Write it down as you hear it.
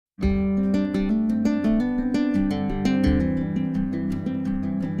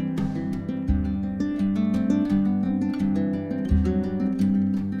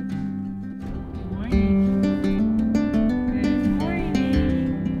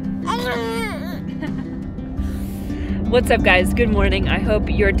What's up guys, good morning. I hope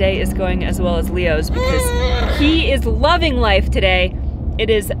your day is going as well as Leo's because he is loving life today. It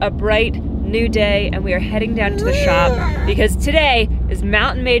is a bright new day and we are heading down to the shop because today is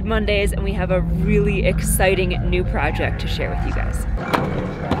Mountain Made Mondays and we have a really exciting new project to share with you guys.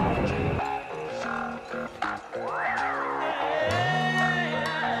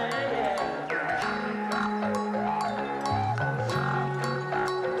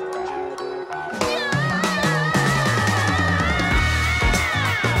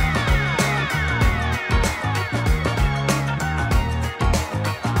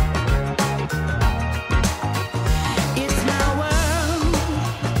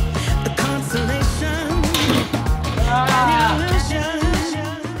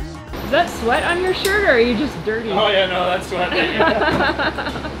 Is that sweat on your shirt or are you just dirty? Oh yeah, no, that's sweat.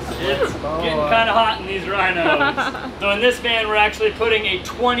 It's getting kind of hot in these rhinos. So in this van, we're actually putting a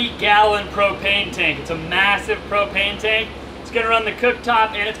 20-gallon propane tank. It's a massive propane tank. It's gonna run the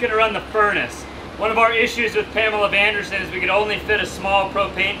cooktop and it's gonna run the furnace. One of our issues with Pamela Vanderson is we could only fit a small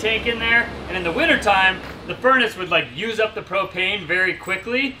propane tank in there, and in the wintertime, the furnace would like use up the propane very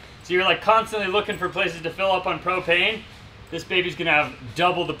quickly. So you're like constantly looking for places to fill up on propane. This baby's gonna have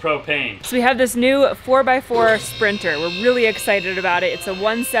double the propane. So we have this new 4x4 Sprinter. We're really excited about it. It's a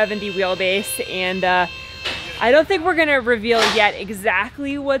 170 wheelbase and I don't think we're gonna reveal yet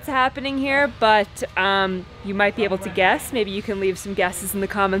exactly what's happening here, but you might be able to guess. Maybe you can leave some guesses in the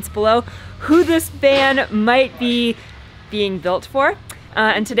comments below who this van might be being built for.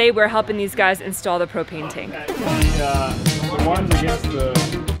 And today we're helping these guys install the propane tank. The ones against the...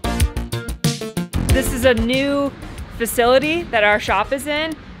 This is a new facility that our shop is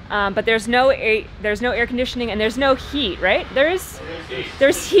in, but there's no air conditioning and there's no heat, right? There's heat.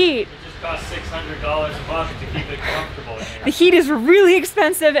 It just costs $600 a month to keep it comfortable in here. The heat is really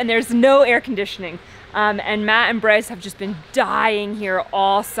expensive and there's no air conditioning. And Matt and Bryce have just been dying here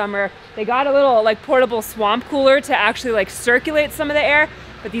all summer. They got a little like portable swamp cooler to actually like circulate some of the air,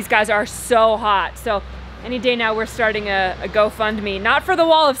 but these guys are so hot. So any day now we're starting a GoFundMe, not for the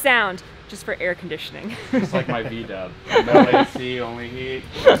wall of sound, just for air conditioning. It's like my V-dub. No AC, only heat.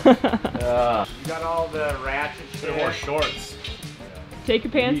 You got all the ratchet shit. More shorts. Take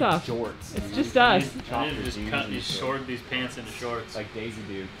your pants off. Shorts. It's just us. I need to just cut these pants into shorts. Like Daisy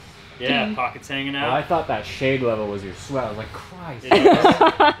dude. Yeah, pockets hanging out. Oh, I thought that shade level was your sweat. I was like, Christ.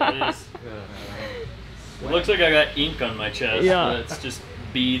 It is. It looks like I got ink on my chest, but it's just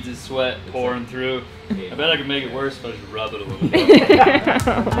beads of sweat pouring through. I bet I could make it worse if I just rub it a little bit.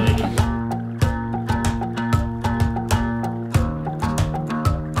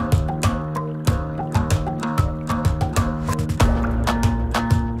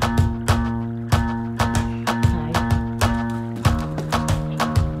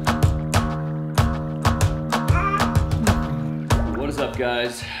 What is up,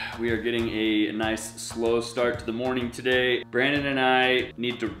 guys? We are getting a nice slow start to the morning today. Brandon and I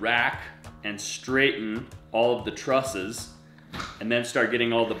need to rack and straighten all of the trusses and then start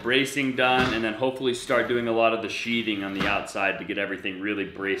getting all the bracing done and then hopefully start doing a lot of the sheathing on the outside to get everything really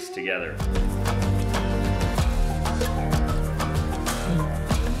braced together.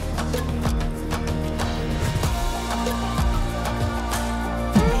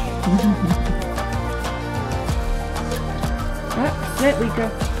 Sit, Lika.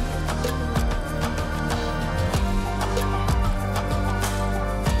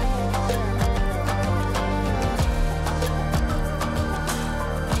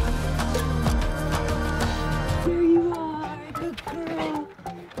 There you are, good girl.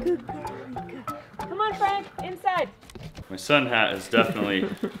 Good girl, Lika. Come on, Frank, inside. My sun hat is definitely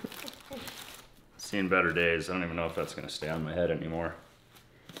seen better days. I don't even know if that's gonna stay on my head anymore.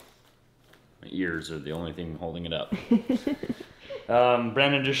 My ears are the only thing holding it up.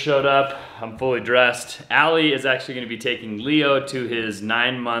 Brandon just showed up. I'm fully dressed. Allie is actually going to be taking Leo to his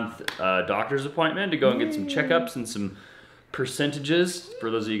 9-month doctor's appointment to go and get some checkups and some percentages. For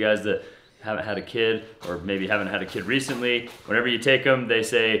those of you guys that haven't had a kid or maybe haven't had a kid recently, whenever you take them, they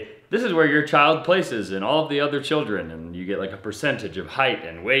say, this is where your child places in all of the other children, and you get like a percentage of height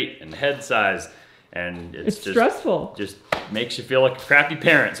and weight and head size. And it's just stressful. Just makes you feel like a crappy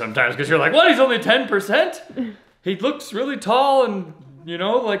parent sometimes because you're like, what? He's only 10%? He looks really tall and, you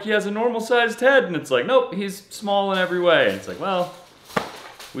know, like he has a normal sized head. And it's like, nope, he's small in every way. And it's like, well,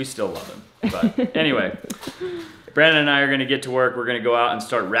 we still love him. But anyway, Brandon and I are gonna get to work. We're gonna go out and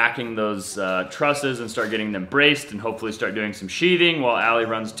start racking those trusses and start getting them braced and hopefully start doing some sheathing while Allie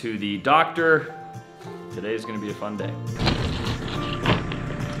runs to the doctor. Today's gonna be a fun day.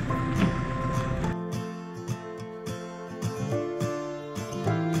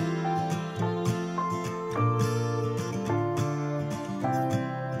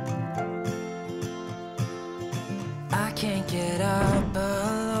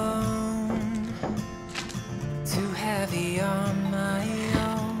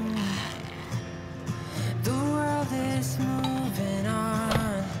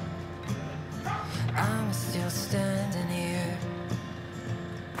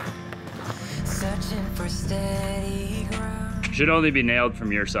 Should only be nailed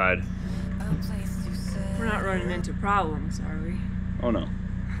from your side. We're not running into problems, are we? Oh no.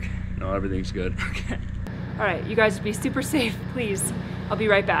 Okay. No, everything's good. Okay. All right, you guys be super safe, please. I'll be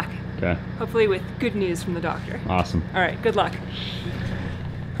right back. Okay. Hopefully with good news from the doctor. Awesome. All right, good luck.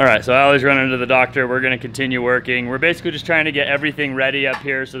 All right, so Allie's running to the doctor. We're gonna continue working. We're basically just trying to get everything ready up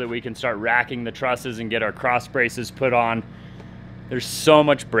here so that we can start racking the trusses and get our cross braces put on. There's so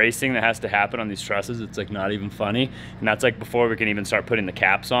much bracing that has to happen on these trusses, it's like not even funny. And that's like before we can even start putting the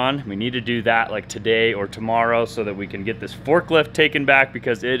caps on. We need to do that like today or tomorrow so that we can get this forklift taken back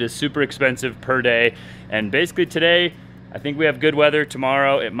because it is super expensive per day. And basically today, I think we have good weather.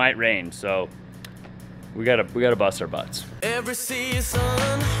 Tomorrow it might rain, so we gotta bust our butts. Every season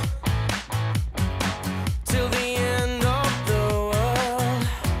till the end of the world,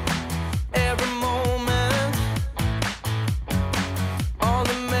 every moment, all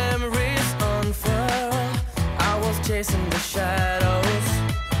the memories unfurl. I was chasing the shadows,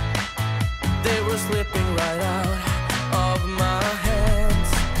 they were slipping right out of my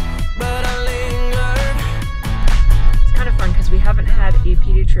hands, but I lingered. It's kind of fun because we haven't had a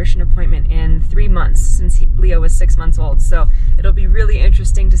pediatrician appointment in 3 months since Leo was 6 months old, so it'll be really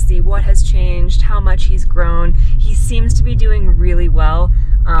interesting to see what has changed, how much he's grown. He seems to be doing really well,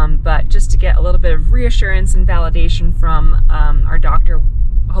 but just to get a little bit of reassurance and validation from our doctor,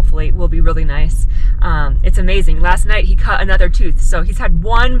 hopefully will be really nice. It's amazing. Last night he cut another tooth, so he's had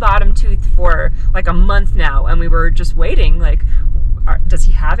one bottom tooth for like a month now, and we were just waiting like, does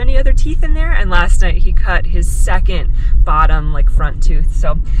he have any other teeth in there? And last night he cut his second bottom like front tooth,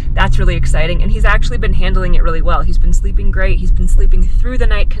 so that's really exciting. And he's actually been handling it really well. He's been sleeping great. He's been sleeping through the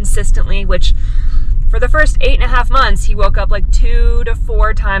night consistently, which for the first 8.5 months he woke up like 2 to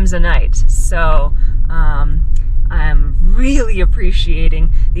 4 times a night. So I'm really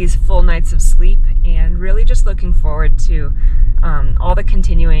appreciating these full nights of sleep and really just looking forward to all the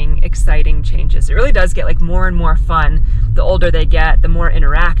continuing exciting changes. It really does get like more and more fun the older they get, the more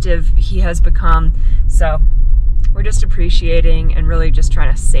interactive he has become. So we're just appreciating and really just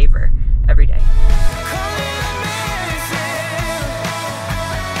trying to savor every day.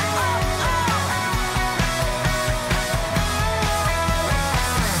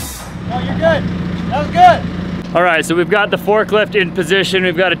 Oh, you're good. That was good. All right, so we've got the forklift in position.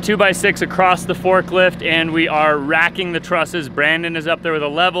 We've got a 2x6 across the forklift and we are racking the trusses. Brandon is up there with a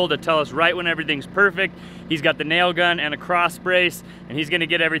level to tell us right when everything's perfect. He's got the nail gun and a cross brace and he's gonna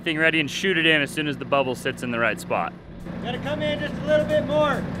get everything ready and shoot it in as soon as the bubble sits in the right spot. Gotta come in just a little bit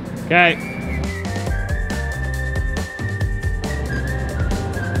more. Okay.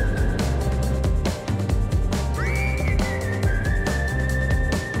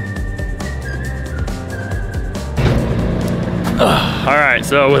 All right,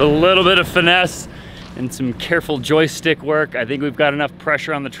 so with a little bit of finesse and some careful joystick work, I think we've got enough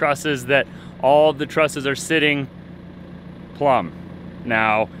pressure on the trusses that all of the trusses are sitting plumb.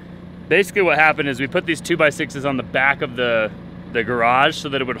 Now, basically what happened is we put these 2x6s on the back of the garage so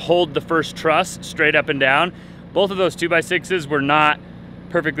that it would hold the first truss straight up and down. Both of those 2x6s were not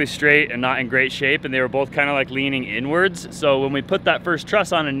perfectly straight and not in great shape, and they were both kind of like leaning inwards. So when we put that first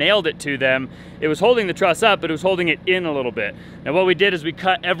truss on and nailed it to them, it was holding the truss up, but it was holding it in a little bit. Now what we did is we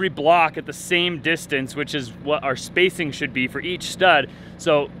cut every block at the same distance, which is what our spacing should be for each stud.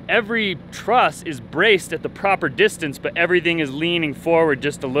 So every truss is braced at the proper distance, but everything is leaning forward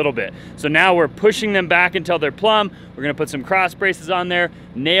just a little bit. So now we're pushing them back until they're plumb. We're gonna put some cross braces on there,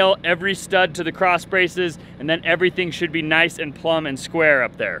 nail every stud to the cross braces, and then everything should be nice and plumb and square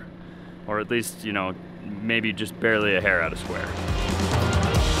up there. Or at least, you know, maybe just barely a hair out of square.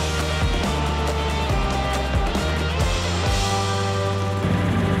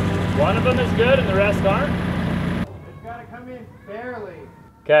 One of them is good and the rest aren't? It's gotta come in barely.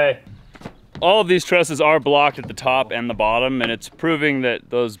 Okay. All of these trusses are blocked at the top and the bottom, and it's proving that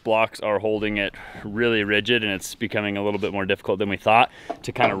those blocks are holding it really rigid, and it's becoming a little bit more difficult than we thought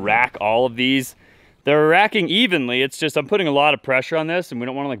to kind of rack all of these. They're racking evenly, it's just I'm putting a lot of pressure on this and we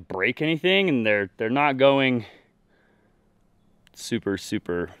don't want to like break anything, and they're not going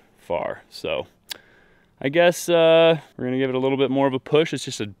super far. So I guess we're gonna give it a little bit more of a push. It's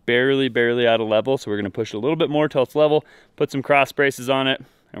just barely out of level, so we're gonna push it a little bit more till it's level, put some cross braces on it,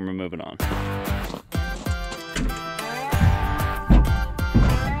 and we're moving on.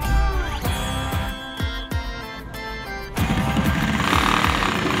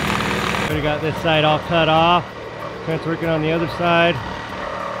 Already got this side all cut off. Trent's working on the other side.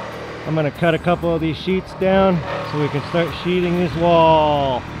 I'm gonna cut a couple of these sheets down so we can start sheeting this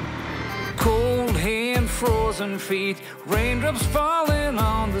wall. Cold hand frozen. 1,000 feet, raindrops falling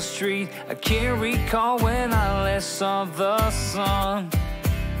on the street. I can't recall when I last saw the sun.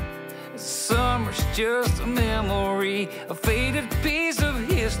 Summer's just a memory, a faded piece of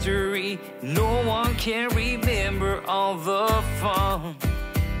history. No one can remember all the fun.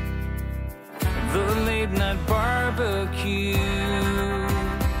 The late night barbecue,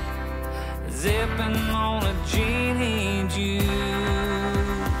 zipping on a gin and juice,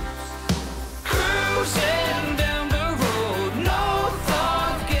 cruising down the road, no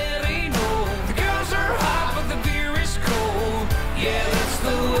thought getting old. The girls are hot but the beer is cold. Yeah, that's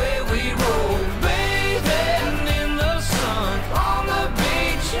the way we roll, bathing in the sun, on the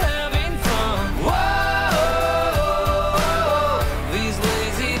beach having fun. Whoa, these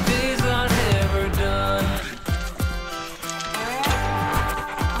lazy days are never done.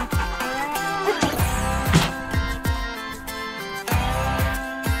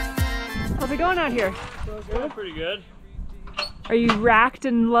 How's it going out here? Going pretty good. Are you racked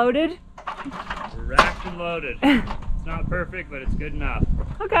and loaded? We're racked and loaded. It's not perfect, but it's good enough.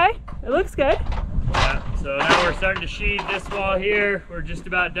 Okay, it looks good. Yeah, so now we're starting to sheathe this wall here. We're just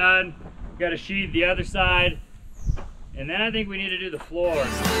about done. We got to sheathe the other side. And then I think we need to do the floor.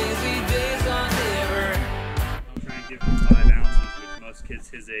 Lazy days are never. I'll try and give him 5 ounces, which most kids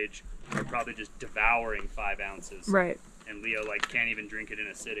his age are probably just devouring 5 ounces. Right, And Leo like can't even drink it in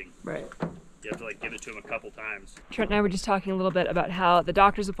a sitting. right. You have to like give it to him a couple times. Trent and I were just talking a little bit about how the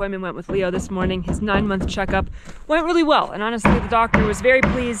doctor's appointment went with Leo this morning. His 9-month checkup went really well. And honestly, the doctor was very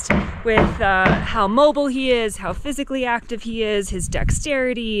pleased with how mobile he is, how physically active he is, his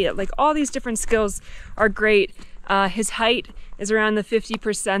dexterity, like all these different skills are great. His height is around the 50th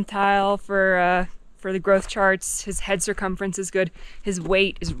percentile for the growth charts. His head circumference is good. His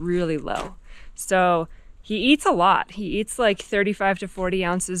weight is really low. So he eats a lot. He eats like 35 to 40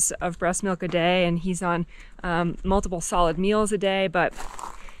 ounces of breast milk a day, and he's on multiple solid meals a day, but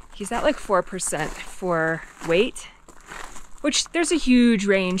he's at like 4% for weight, which there's a huge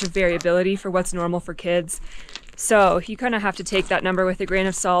range of variability for what's normal for kids. So you kind of have to take that number with a grain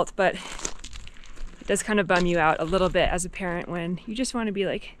of salt, but it does kind of bum you out a little bit as a parent when you just want to be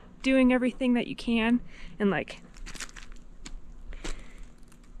like doing everything that you can and like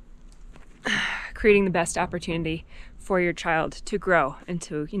creating the best opportunity for your child to grow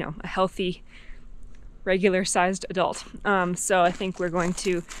into, you know, a healthy, regular-sized adult. So I think we're going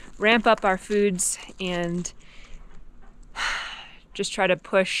to ramp up our foods and just try to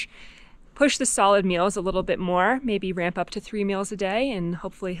push the solid meals a little bit more, maybe ramp up to 3 meals a day, and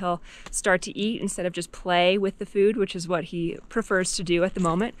hopefully he'll start to eat instead of just play with the food, which is what he prefers to do at the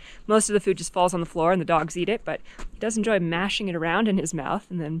moment. Most of the food just falls on the floor and the dogs eat it, but he does enjoy mashing it around in his mouth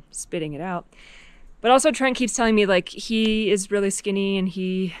and then spitting it out. But also Trent keeps telling me like he is really skinny and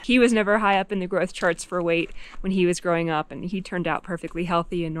he was never high up in the growth charts for weight when he was growing up, and he turned out perfectly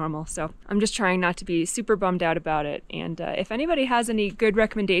healthy and normal. So I'm just trying not to be super bummed out about it. And if anybody has any good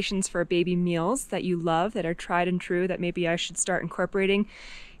recommendations for baby meals that you love, that are tried and true, that maybe I should start incorporating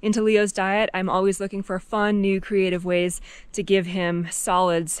into Leo's diet, I'm always looking for fun, new, creative ways to give him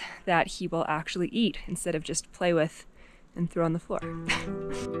solids that he will actually eat instead of just play with and throw on the floor.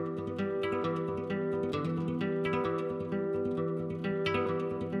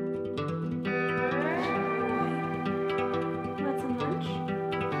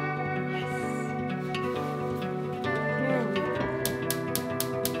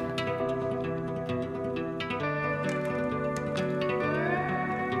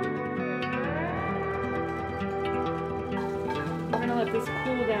 Let this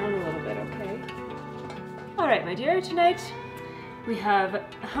cool down a little bit, okay? All right, my dear, tonight we have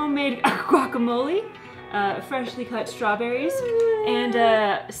homemade guacamole, freshly cut strawberries, and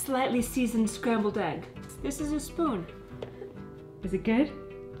a slightly seasoned scrambled egg. This is a spoon. Is it good?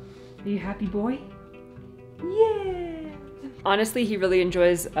 Are you a happy boy? Yeah! Honestly, he really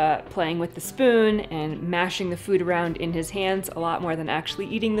enjoys playing with the spoon and mashing the food around in his hands a lot more than actually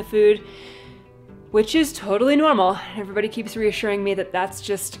eating the food, which is totally normal. Everybody keeps reassuring me that that's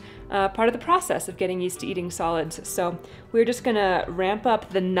just part of the process of getting used to eating solids. So we're just gonna ramp up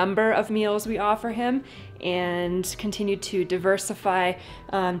the number of meals we offer him and continue to diversify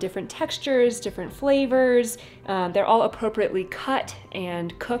different textures, different flavors. They're all appropriately cut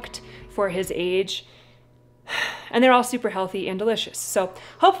and cooked for his age. And they're all super healthy and delicious. So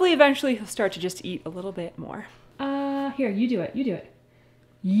hopefully eventually he'll start to just eat a little bit more. Here, you do it, you do it.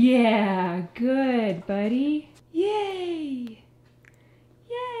 Yeah, good, buddy. Yay!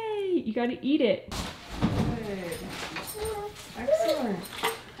 Yay! You gotta eat it. Good. Excellent.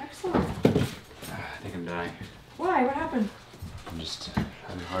 Excellent. I think I'm dying. Why? What happened? I'm just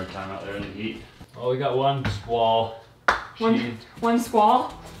having a hard time out there in the heat. Oh Well, we got one squall. One squall?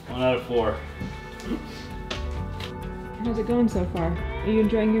 1 out of 4. How's it going so far? Are you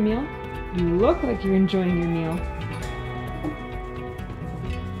enjoying your meal? You look like you're enjoying your meal.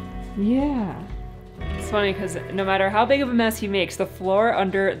 Yeah. It's funny because no matter how big of a mess he makes, the floor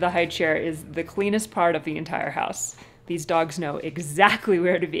under the high chair is the cleanest part of the entire house. These dogs know exactly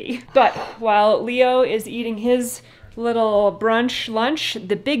where to be. But while Leo is eating his little brunch lunch,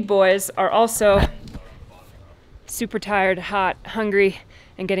 the big boys are also super tired, hot, hungry,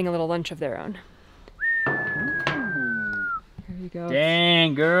 and getting a little lunch of their own. Here you go.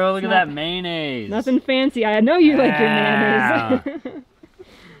 Dang, girl, look at that mayonnaise. Nothing fancy. I know you like your mayonnaise.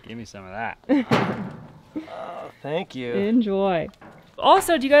 Give me some of that. Oh, thank you. Enjoy.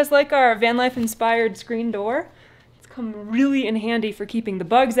 Also, do you guys like our van life inspired screen door? It's come really in handy for keeping the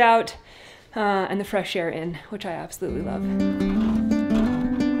bugs out and the fresh air in, which I absolutely love.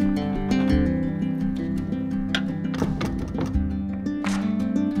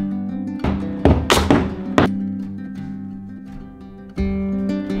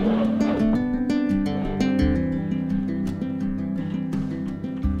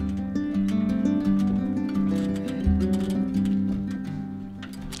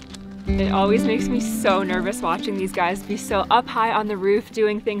 It always makes me so nervous watching these guys be so up high on the roof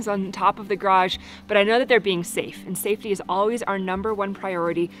doing things on top of the garage, but I know that they're being safe, and safety is always our #1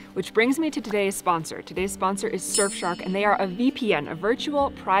 priority, which brings me to today's sponsor. Today's sponsor is Surfshark, and they are a VPN, a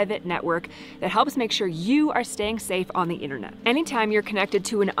virtual private network that helps make sure you are staying safe on the internet. Anytime you're connected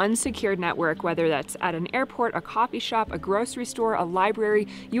to an unsecured network, whether that's at an airport, a coffee shop, a grocery store, a library,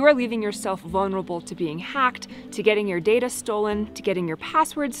 you are leaving yourself vulnerable to being hacked, to getting your data stolen, to getting your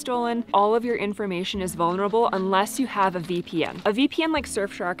passwords stolen. All of your information is vulnerable unless you have a VPN. A VPN like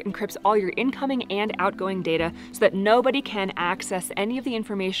Surfshark encrypts all your incoming and outgoing data so that nobody can access any of the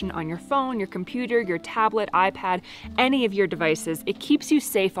information on your phone, your computer, your tablet, iPad, any of your devices. It keeps you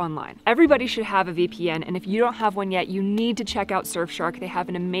safe online. Everybody should have a VPN, and if you don't have one yet, you need to check out Surfshark. They have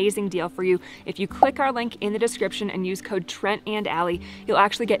an amazing deal for you. If you click our link in the description and use code Trent and Allie, you'll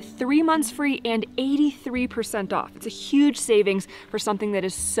actually get 3 months free and 83% off. It's a huge savings for something that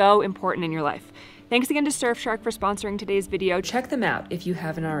is so important in your life. Thanks again to Surfshark for sponsoring today's video. Check them out if you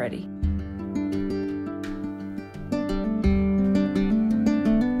haven't already.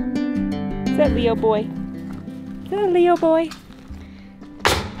 Is that Leo boy? Is that a Leo boy?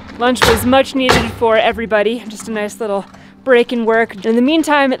 Lunch was much needed for everybody. Just a nice little break in work. In the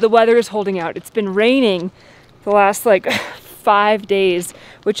meantime, the weather is holding out. It's been raining the last like 5 days,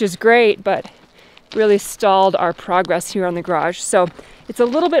 which is great, but really stalled our progress here on the garage. So it's a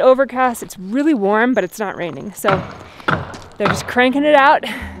little bit overcast, it's really warm, but it's not raining. So they're just cranking it out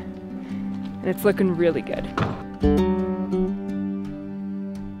and it's looking really good.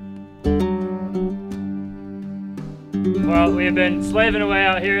 Well, we have been slaving away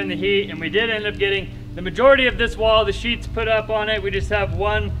out here in the heat, and we did end up getting the majority of this wall, the sheets put up on it. We just have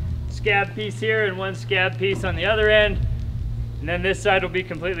one scab piece here and one scab piece on the other end. And then this side will be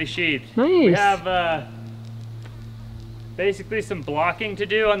completely sheathed. Nice. We have basically some blocking to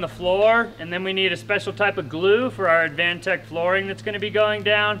do on the floor, and then we need a special type of glue for our Advantech flooring that's going to be going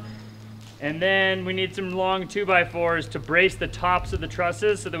down. And then we need some long 2x4s to brace the tops of the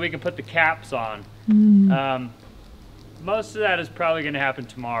trusses so that we can put the caps on. Most of that is probably going to happen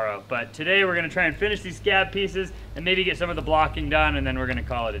tomorrow, but today we're going to try and finish these scab pieces and maybe get some of the blocking done, and then we're going to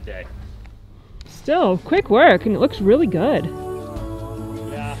call it a day. Still, quick work, and it looks really good.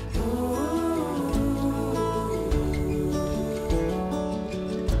 Yeah.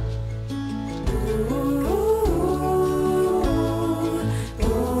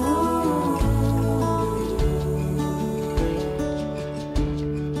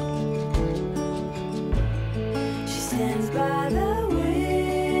 She stands by the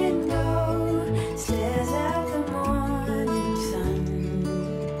window, stares at the morning sun.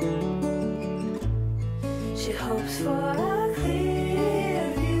 She hopes for a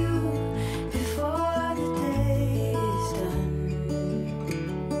clear view before the day is done.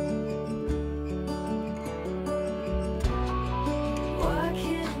 What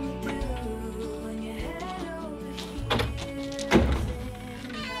can you do when your head over heels?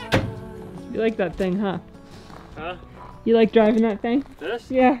 You like that thing, huh? Huh? You like driving that thing?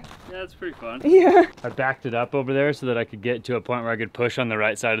 This? Yeah. Yeah, it's pretty fun. Yeah. I backed it up over there so that I could get to a point where I could push on the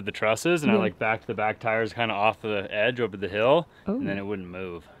right side of the trusses, and I like backed the back tires kind of off the edge over the hill, and then it wouldn't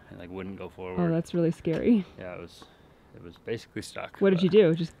move. It like wouldn't go forward. Oh, that's really scary. Yeah, it was basically stuck. What did you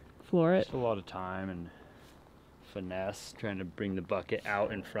do? Just floor it? Just a lot of time and finesse, trying to bring the bucket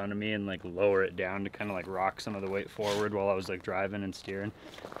out in front of me and like lower it down to kind of like rock some of the weight forward while I was like driving and steering.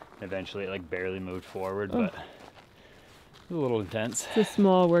 Eventually it like barely moved forward, but it was a little intense. It's a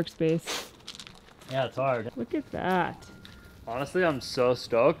small workspace. Yeah, it's hard. Look at that. Honestly, I'm so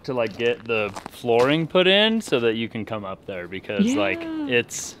stoked to like get the flooring put in so that you can come up there, because like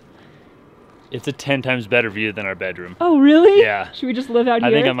it's a 10 times better view than our bedroom. Oh, really? Yeah. Should we just live out here?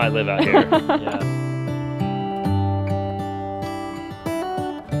 I think I might live out here. Yeah.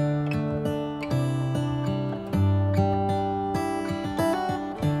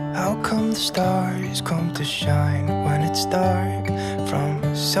 How come the stars come to shine when it's dark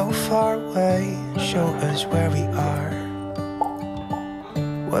from so far away? Show us where we are.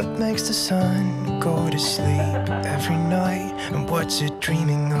 What makes the sun go to sleep every night, and what's it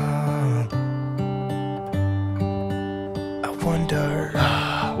dreaming of? I wonder.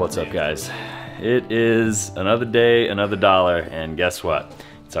 What's up, guys? It is another day, another dollar, and guess what?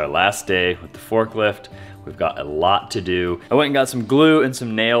 It's our last day with the forklift. We've got a lot to do. I went and got some glue and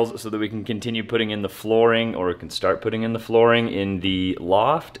some nails so that we can continue putting in the flooring, or we can start putting in the flooring in the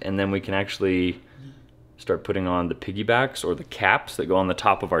loft, and then we can actually start putting on the piggybacks or the caps that go on the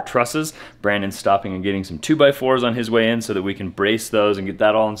top of our trusses. Brandon's stopping and getting some 2x4s on his way in so that we can brace those and get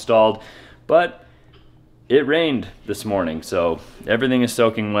that all installed. But it rained this morning, so everything is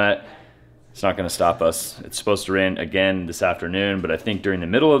soaking wet. It's not gonna stop us. It's supposed to rain again this afternoon, but I think during the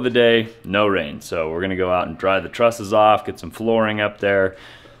middle of the day, no rain. So we're gonna go out and dry the trusses off, get some flooring up there.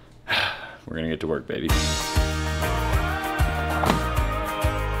 We're gonna get to work, baby.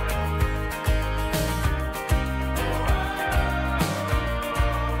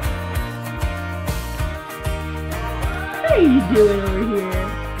 What are you doing over here?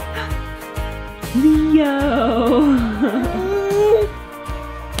 Leo!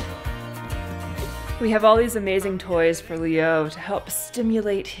 We have all these amazing toys for Leo to help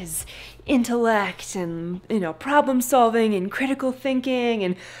stimulate his intellect and, you know, problem solving and critical thinking,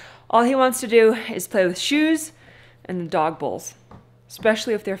 and all he wants to do is play with shoes and dog bowls,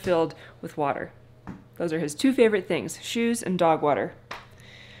 especially if they're filled with water. Those are his two favorite things, shoes and dog water. I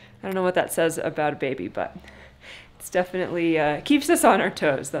don't know what that says about a baby, but it's definitely keeps us on our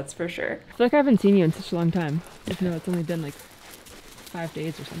toes, that's for sure. I feel like I haven't seen you in such a long time. Even though it's only been like 5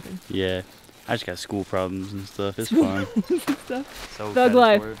 days or something. Yeah, I just got school problems and stuff. It's fun. So Thug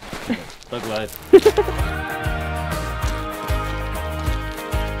life. Thug life.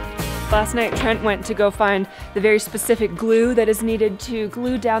 Last night, Trent went to go find the very specific glue that is needed to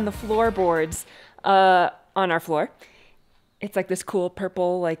glue down the floorboards on our floor. It's like this cool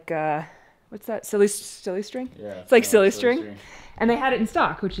purple, like, what's that? Silly string? Yeah. It's like silly string. And they had it in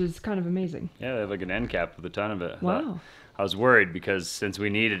stock, which is kind of amazing. Yeah, they have like an end cap with a ton of it. Wow. I was worried because since we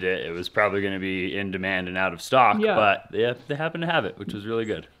needed it, it was probably going to be in demand and out of stock. Yeah. But yeah, they happen to have it, which was really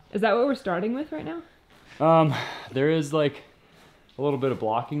good. Is that what we're starting with right now? There is like a little bit of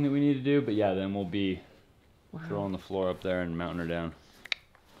blocking that we need to do, but yeah, then we'll be throwing the floor up there and mounting her down.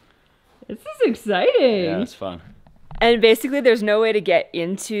 This is exciting. Yeah, it's fun. And basically there's no way to get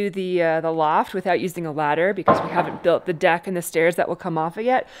into the loft without using a ladder because we haven't built the deck and the stairs that will come off it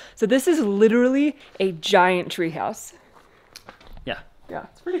yet. So this is literally a giant treehouse. Yeah. Yeah,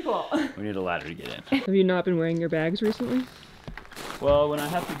 it's pretty cool. We need a ladder to get in. Have you not been wearing your bags recently? Well, when I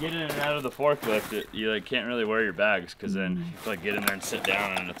have to get in and out of the forklift, you like can't really wear your bags because then you have to like get in there and sit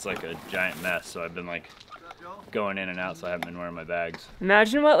down and it's like a giant mess. So I've been like going in and out, so I haven't been wearing my bags.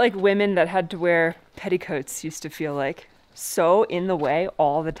 Imagine what like women that had to wear petticoats used to feel like. So in the way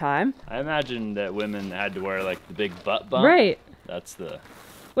all the time. I imagine that women had to wear like the big butt bump. Right. That's the...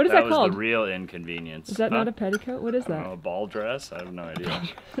 What is that was called? The real inconvenience. Is that not a petticoat? What is I don't that? know, a ball dress? I have no idea.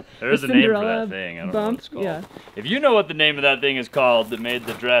 There is a name for that thing. I don't know what it's called. Yeah. If you know what the name of that thing is called that made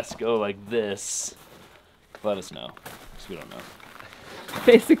the dress go like this, let us know, because we don't know.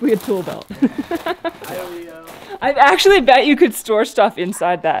 Basically a tool belt. I actually bet you could store stuff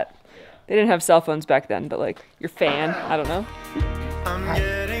inside that. They didn't have cell phones back then, but like your fan, I don't know. I'm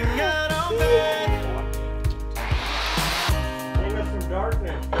getting out of bed, Bring us some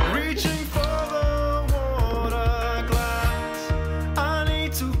darkness. reaching for the water glass. I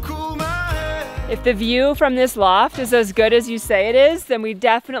need to cool my head. If the view from this loft is as good as you say it is, then we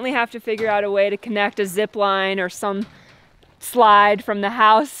definitely have to figure out a way to connect a zip line or some slide from the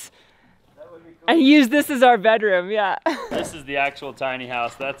house and use this as our bedroom. Yeah. This is the actual tiny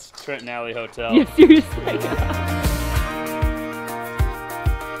house. That's Trent Allie Hotel. Yeah, seriously.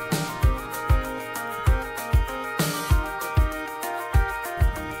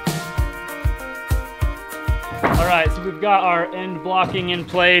 All right, so we've got our end blocking in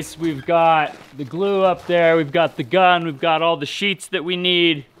place. We've got the glue up there. We've got the gun. We've got all the sheets that we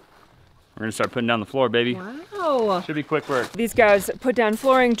need. We're gonna start putting down the floor, baby. Wow. Should be quick work. These guys put down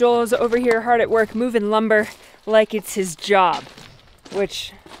flooring. Joel's over here hard at work moving lumber like it's his job,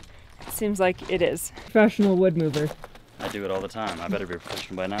 which seems like it is. Professional wood mover. I do it all the time. I better be a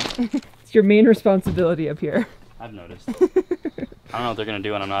professional by now. It's your main responsibility up here. I've noticed. I don't know what they're gonna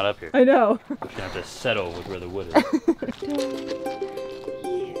do when I'm not up here. I know. I'm just gonna have to settle with where the wood is.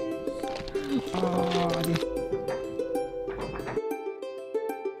 Oh,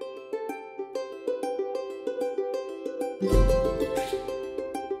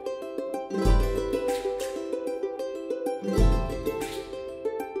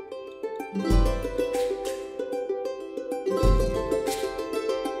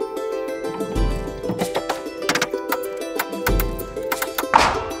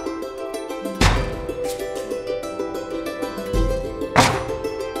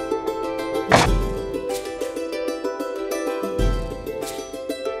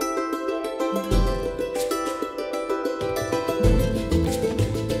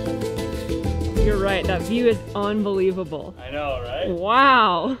 you're right, that view is unbelievable. I know, right?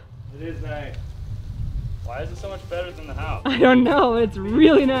 Wow. It is nice. Why is it so much better than the house? I don't know, it's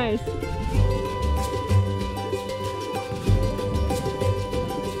really nice.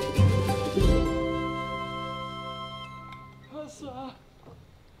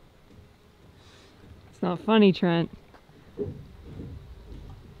 It's not funny, Trent.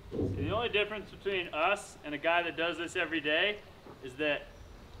 The only difference between us and a guy that does this every day is that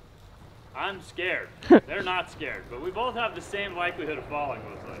I'm scared. They're not scared, but we both have the same likelihood of falling,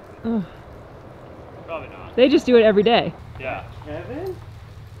 most likely. Probably not. They just do it every day. Yeah. Kevin?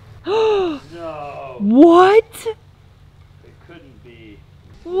 No. What? It couldn't be.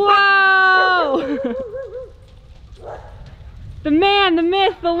 Whoa! The man, the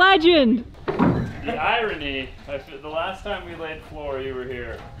myth, the legend. The irony, the last time we laid floor, you were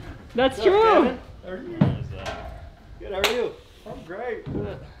here. That's What's up, true. Kevin? How are you? Good, how are you? I'm great.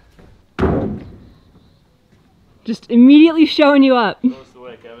 Good. Just immediately showing you up. Show us the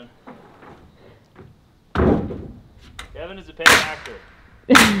way, Kevin. Kevin is a paid actor.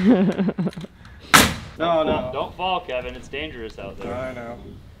 No. Don't fall, Kevin. It's dangerous out there. I know.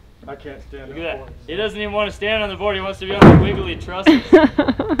 I can't stand Look it. at that. He doesn't even want to stand on the board. He wants to be on the wiggly trusses.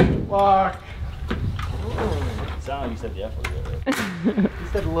 Look. It sounded like you said the F word there. He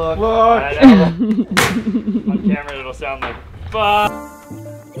said look. I know. On camera, it'll sound like fuck.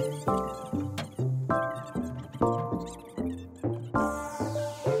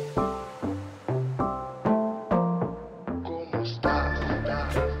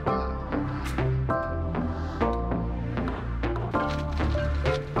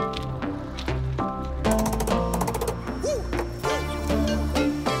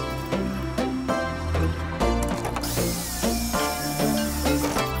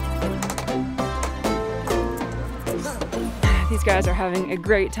 These guys are having a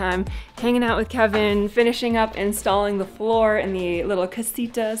great time hanging out with Kevin, finishing up installing the floor in the little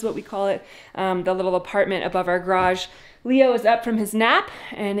casita is what we call it, the little apartment above our garage. Leo is up from his nap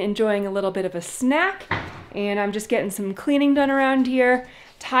and enjoying a little bit of a snack, and I'm just getting some cleaning done around here,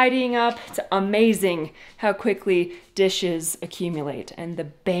 tidying up. It's amazing how quickly dishes accumulate, and the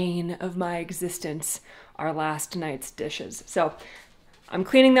bane of my existence are last night's dishes. So I'm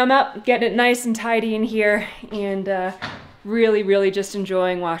cleaning them up, getting it nice and tidy in here, and really just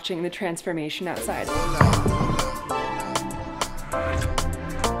enjoying watching the transformation outside.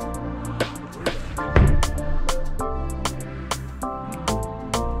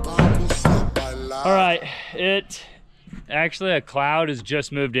 All right, actually a cloud has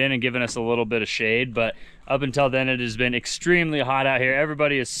just moved in and given us a little bit of shade, but up until then it has been extremely hot out here.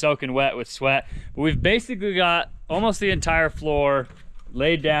 Everybody is soaking wet with sweat, but we've basically got almost the entire floor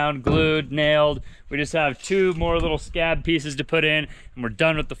laid down, glued, nailed. We just have 2 more little scab pieces to put in, and we're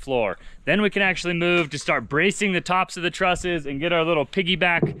done with the floor. Then we can actually move to start bracing the tops of the trusses and get our little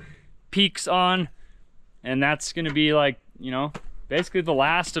piggyback peaks on, and that's gonna be like, you know, basically the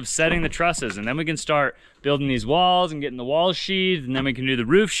last of setting the trusses, and then we can start building these walls and getting the walls sheathed, and then we can do the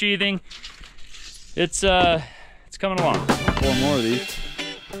roof sheathing. It's coming along. 4 more of these.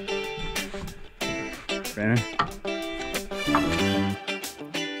 Brandon.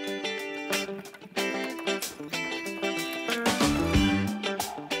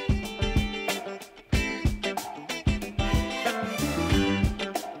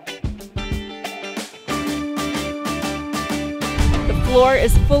 The floor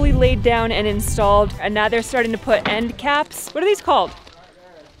is fully laid down and installed, and now they're starting to put end caps. What are these called?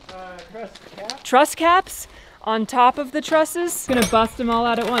 Truss cap? Truss caps on top of the trusses. Gonna bust them all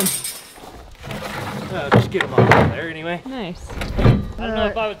out at once. Just get them all out there anyway. Nice. I don't know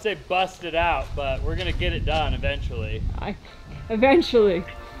if I would say bust it out, but we're gonna get it done eventually. Eventually.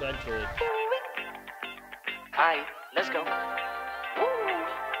 Eventually. Hi, let's go. Alright,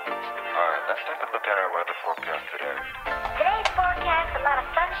 let's take a look at our weather forecast today. Today's forecast, a lot of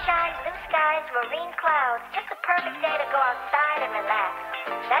sunshine, blue skies, marine clouds. Just a perfect day to go outside and relax.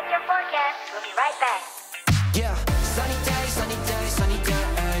 That's your forecast. We'll be right back. Yeah, sunny days, sunny days, sunny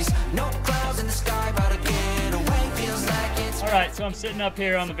days. No clouds in the sky, but to get away feels like it's. Alright, so I'm sitting up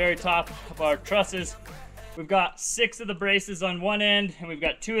here on the very top of our trusses. We've got 6 of the braces on one end, and we've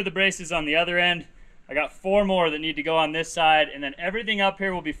got 2 of the braces on the other end. I got 4 more that need to go on this side, and then everything up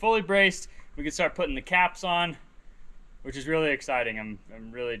here will be fully braced. We can start putting the caps on, which is really exciting. I'm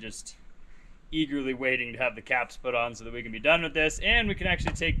really just eagerly waiting to have the caps put on so that we can be done with this, and we can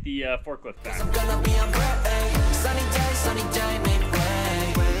actually take the forklift back. I'm gonna be on break. Sunny day, make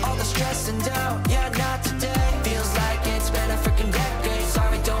way. All the stress and doubt, yeah, not today. Feels like it's been a freaking decade.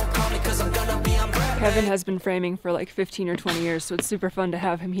 Sorry, don't call me, cause I'm gonna be on break. Kevin has been framing for like 15 or 20 years, so it's super fun to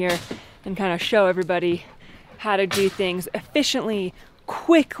have him here and kind of show everybody how to do things efficiently,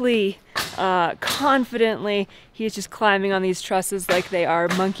 quickly, confidently. He's just climbing on these trusses like they are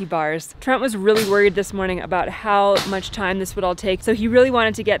monkey bars. Trent was really worried this morning about how much time this would all take, so he really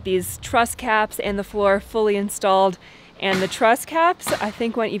wanted to get these truss caps and the floor fully installed, and the truss caps I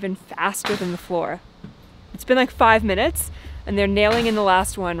think went even faster than the floor. It's been like 5 minutes and they're nailing in the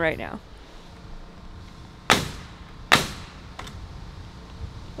last one right now.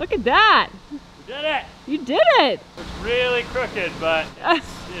 Look at that! We did it! You did it! It's really crooked, but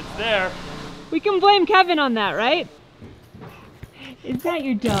it's there. We can blame Kevin on that, right? Is that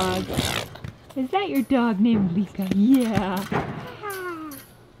your dog? Is that your dog named Lika? Yeah.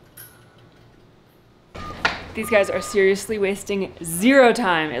 These guys are seriously wasting 0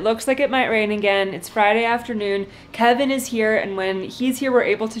 time. It looks like it might rain again. It's Friday afternoon. Kevin is here, and when he's here, we're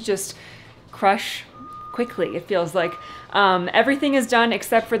able to just crush quickly, it feels like. Everything is done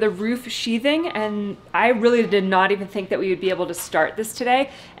except for the roof sheathing, and I really did not even think that we would be able to start this today,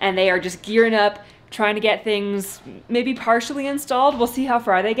 and they are just gearing up, trying to get things maybe partially installed. We'll see how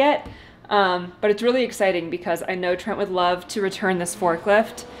far they get, but it's really exciting because I know Trent would love to return this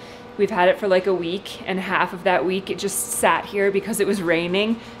forklift. We've had it for like a week, and half of that week it just sat here because it was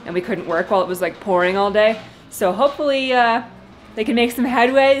raining and we couldn't work while it was like pouring all day. So hopefully they can make some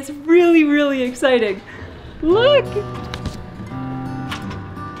headway. It's really, really exciting. Look!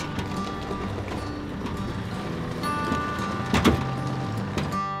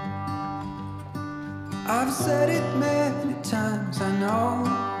 I've said it many times, I know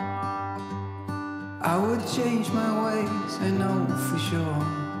I would change my ways, I know for sure.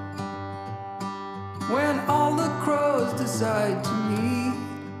 When all the crows decide to meet,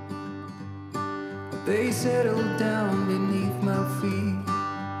 they settle down beneath my feet.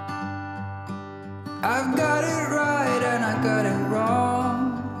 I've got it right and I got it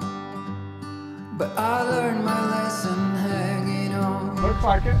wrong, but I learned my lesson hanging on. Looks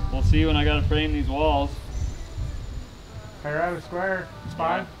like it. We'll see when I gotta frame these walls. Fair out of square. It's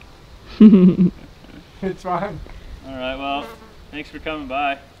fine. It's fine. Alright, well, thanks for coming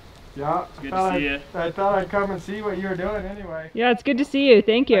by. Yeah. It's good to see you. I thought I'd come and see what you were doing anyway. Yeah, it's good to see you.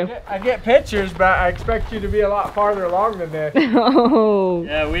 Thank you. I get pictures, but I expect you to be a lot farther along than this. Oh.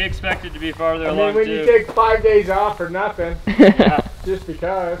 Yeah, we expected to be farther I along mean, when too. you take 5 days off for nothing, Yeah. just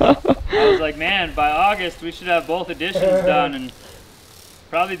because. I was like, man, by August we should have both additions done and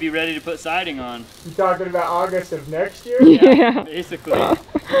probably be ready to put siding on. You talking about August of next year? Yeah. Basically.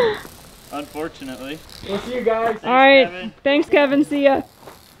 Unfortunately. We'll see you guys. All right. Kevin. Thanks, Kevin. See ya.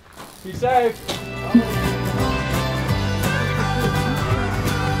 Be safe.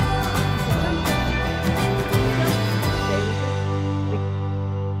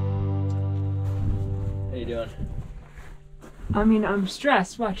 How you doing? I mean, I'm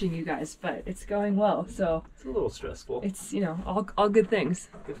stressed watching you guys, but it's going well. So It's a little stressful. it's, you know, all good things.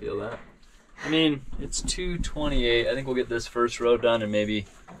 I can feel that. I mean, it's 2:28. I think we'll get this first row done and maybe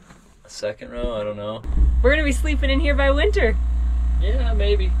a second row. I don't know. We're gonna be sleeping in here by winter, Yeah,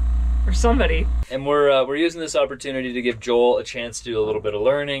 maybe. or somebody. And we're using this opportunity to give Joel a chance to do a little bit of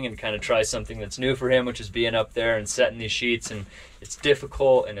learning and kind of try something that's new for him, which is being up there and setting these sheets. And it's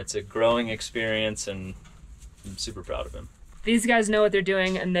difficult and it's a growing experience, and I'm super proud of him. These guys know what they're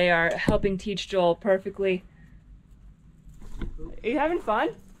doing, and they are helping teach Joel perfectly. Are you having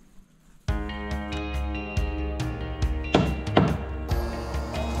fun?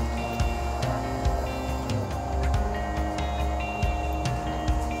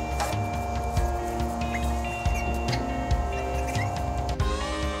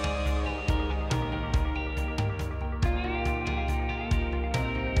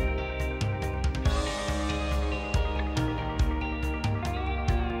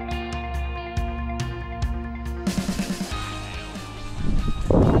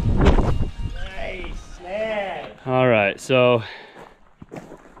 All right, so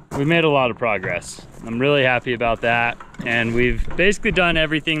we made a lot of progress. I'm really happy about that. And we've basically done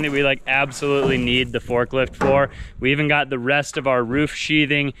everything that we like absolutely need the forklift for. We even got the rest of our roof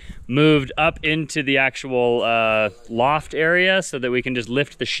sheathing moved up into the actual loft area so that we can just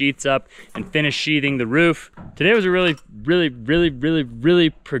lift the sheets up and finish sheathing the roof. Today was a really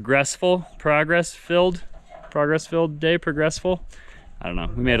progress-filled day. I don't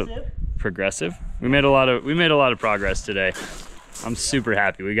know. We made a progressive. We made a lot of progress today. I'm super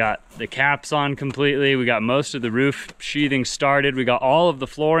happy. We got the caps on completely. We got most of the roof sheathing started. We got all of the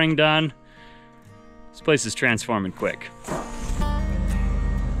flooring done. This place is transforming quick.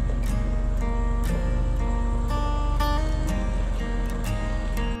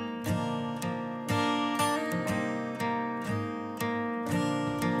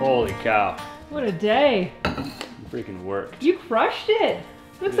 Holy cow. What a day. Freaking worked. You crushed it.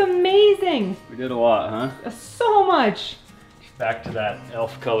 Looks amazing. We did a lot, huh? So much. Back to that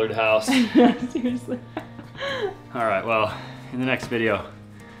elf-colored house. Seriously. All right, well, in the next video,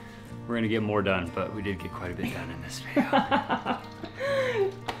 we're gonna get more done, but we did get quite a bit done in this video.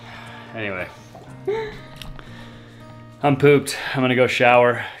 Anyway, I'm pooped. I'm gonna go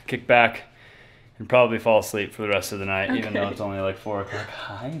shower, kick back, and probably fall asleep for the rest of the night, even though it's only like 4 o'clock.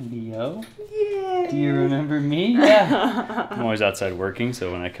 Hi, Leo. Yeah. Do you remember me? Yeah. I'm always outside working,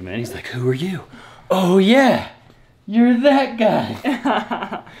 so when I come in, he's like, "Who are you?" "Oh yeah, you're that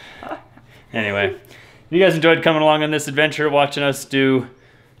guy." Anyway, if you guys enjoyed coming along on this adventure, watching us do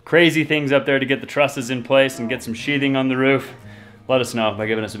crazy things up there to get the trusses in place and get some sheathing on the roof, let us know by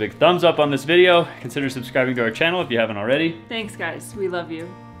giving us a big thumbs up on this video. Consider subscribing to our channel if you haven't already. Thanks, guys. We love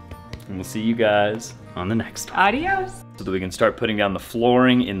you. And we'll see you guys on the next one. Adios. So that we can start putting down the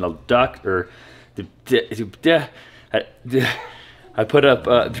flooring in the duct, or I put up,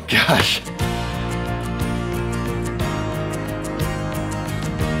 gosh.